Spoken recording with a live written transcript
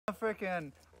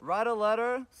freaking write a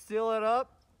letter, seal it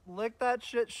up, lick that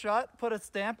shit shut, put a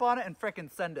stamp on it, and freaking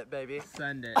send it, baby.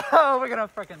 Send it. Oh, we're gonna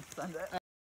freaking send it.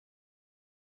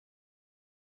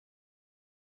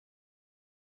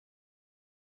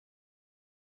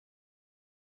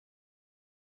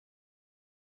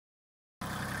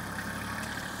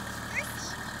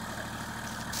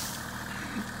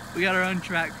 We got our own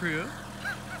track crew.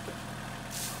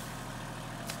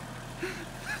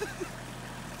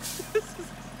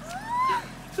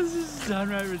 This is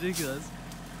downright ridiculous.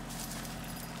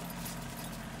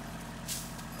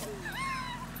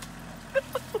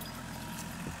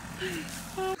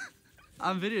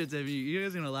 I'm videotaping you. You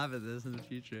guys are gonna laugh at this in the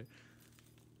future.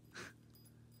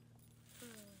 Move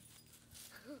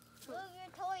your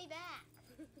toy back.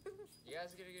 You guys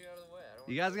gotta get out of the way. I don't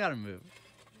You guys gotta move.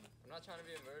 I'm not trying to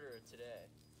be a murderer today.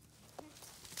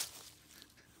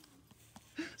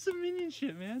 Some minion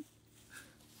shit, man.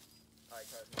 Alright,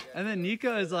 Carson, And then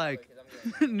Nico is like,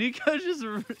 Nico's just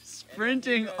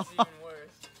sprinting off. Even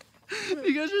worse.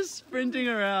 Nico's just sprinting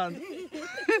around.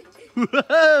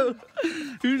 Whoa!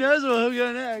 Who knows what he'll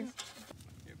go next?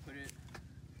 Here, put it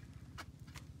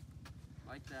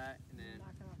like that, and then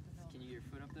can you get your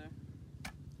foot up there?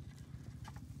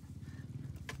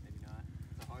 Maybe not.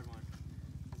 It's a hard one.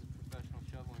 This is professional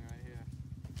shoveling right here.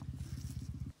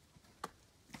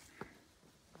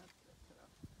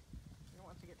 You don't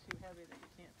want it to get too heavy that you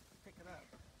can't pick it up.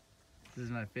 This is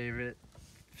my favorite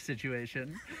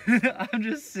situation. I'm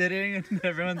just sitting and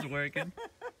everyone's working.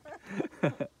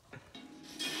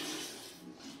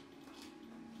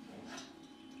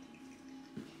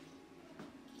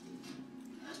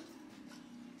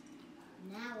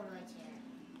 Now what do I tear?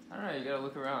 I don't know, you gotta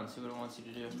look around, see what it wants you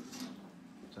to do.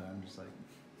 So I'm just like,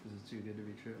 this is too good to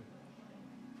be true.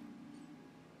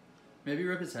 Maybe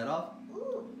rip his head off?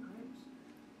 Ooh.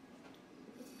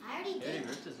 I already Yeah, he did.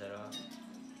 ripped his head off.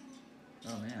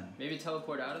 Oh man. Maybe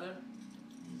teleport out of there?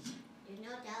 There's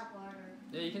no teleporter.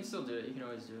 Yeah, you can still do it. You can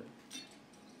always do it.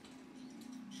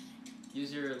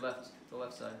 Use your the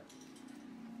left side.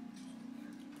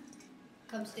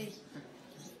 Come stay.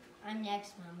 I'm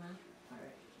next, Mama.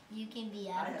 Alright. You can be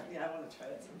I out. want to try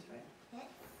it sometime. Let's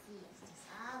see.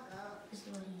 I'll go. This is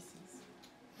what he says.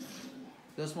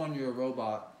 This one, you're a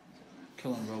robot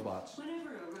killing robots. Whenever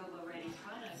a robo-ready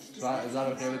product Is that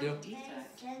okay with you?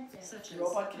 defect, Sensor. such as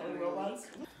Robot killing robots?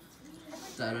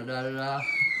 Da da da da da.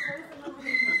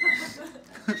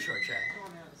 Short track.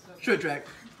 Short track.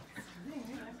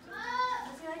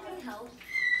 I can help.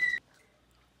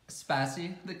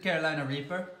 Spassy, the Carolina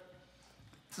Reaper.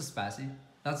 It's a Spassy.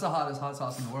 That's the hottest hot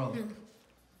sauce in the world.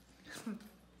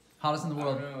 Hottest in the I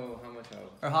world. don't know how much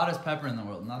I'll... Or hottest pepper in the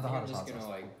world, not the I'm hottest just hot gonna sauce.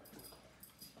 like...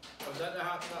 Oh, is that the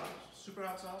hot sauce? Super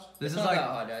hot sauce? This It's is not like, that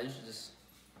hot, Dad. You should just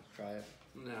try it.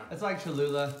 No. it's like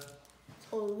Cholula.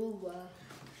 Aruba.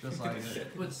 Just like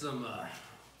it. Put some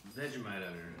Vegemite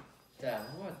under it. Dad,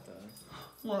 what the...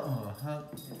 What? Oh,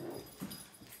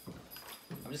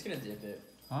 I'm just gonna dip it.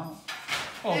 huh?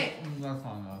 Oh, that's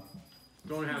fine enough.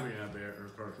 Don't have any out there, or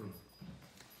person.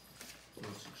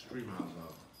 It's extreme hot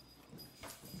sauce.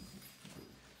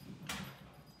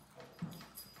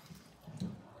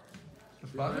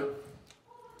 Butter?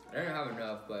 I don't have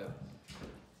enough, but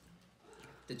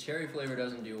the cherry flavor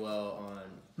doesn't do well on...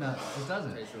 No, it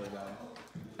doesn't. It tastes really bad.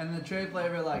 And the cherry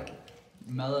flavor like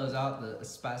mellows out the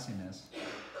spiciness.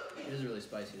 It is really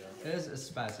spicy though. It is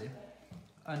spicy.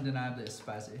 Undeniably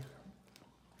spicy.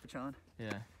 We're chilling?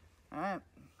 Yeah. Alright,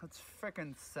 let's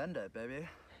frickin' send it, baby.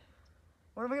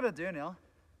 What are we gonna do, Neil?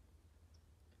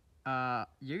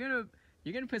 You're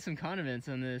gonna put some condiments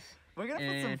on this. We're gonna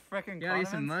put some And frickin' you gotta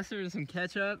get condiments. some mustard and some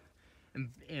ketchup,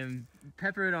 and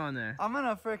pepper it on there. I'm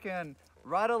gonna frickin'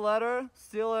 write a letter,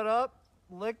 seal it up,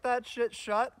 lick that shit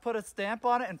shut, put a stamp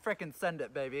on it, and frickin' send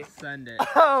it, baby. Send it.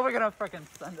 Oh, we're gonna frickin'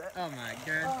 send it. Oh my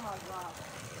god. Oh my god.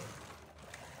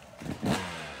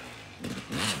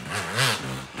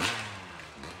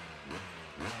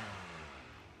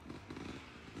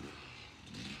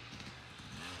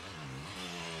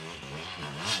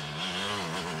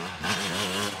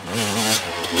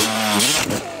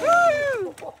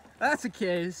 That's a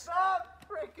case. Stop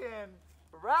frickin'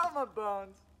 rattle my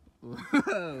bones.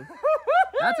 Whoa.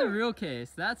 That's a real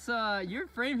case. That's your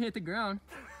frame hit the ground.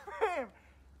 Frame.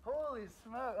 Holy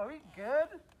smoke, are we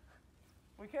good?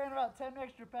 We're carrying about 10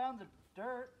 extra pounds of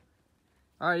dirt.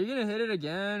 Alright, you gonna hit it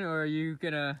again, or are you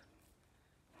gonna...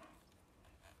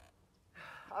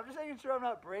 I'm just making sure I'm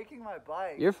not breaking my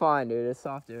bike. You're fine, dude. It's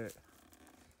soft dirt.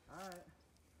 Alright.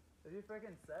 If you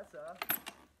frickin' say so.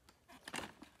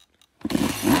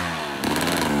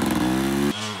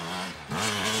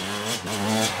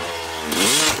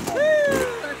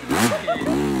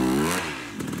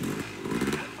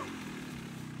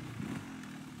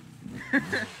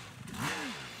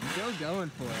 going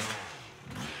for it.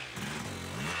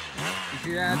 You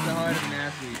see, that's the heart of an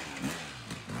athlete.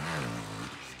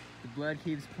 The blood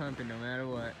keeps pumping no matter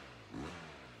what.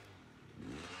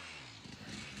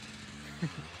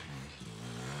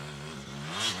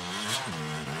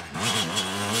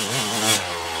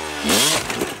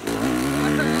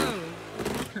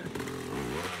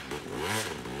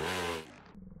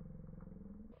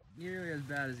 Nearly as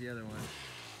bad as the other one.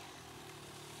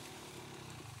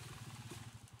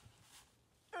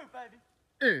 Ooh, baby.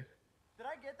 Ooh. Did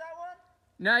I get that one?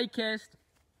 No, you kissed.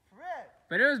 Frick.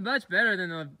 But it was much better than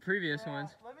the previous Yeah, ones.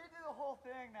 let me do the whole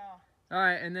thing now.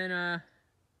 Alright, and then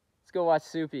let's go watch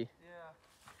Soupy. Yeah.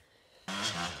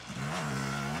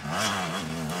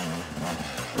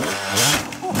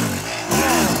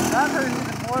 That hurt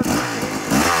even more than the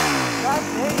God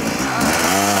dang it.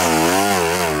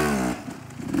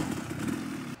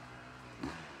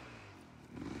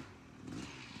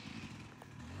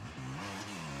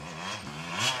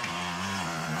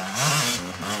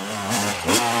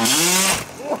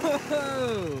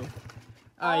 Whoa!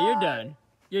 Alright, you're done.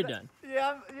 You're done.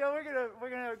 Yeah, we're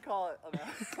gonna call it.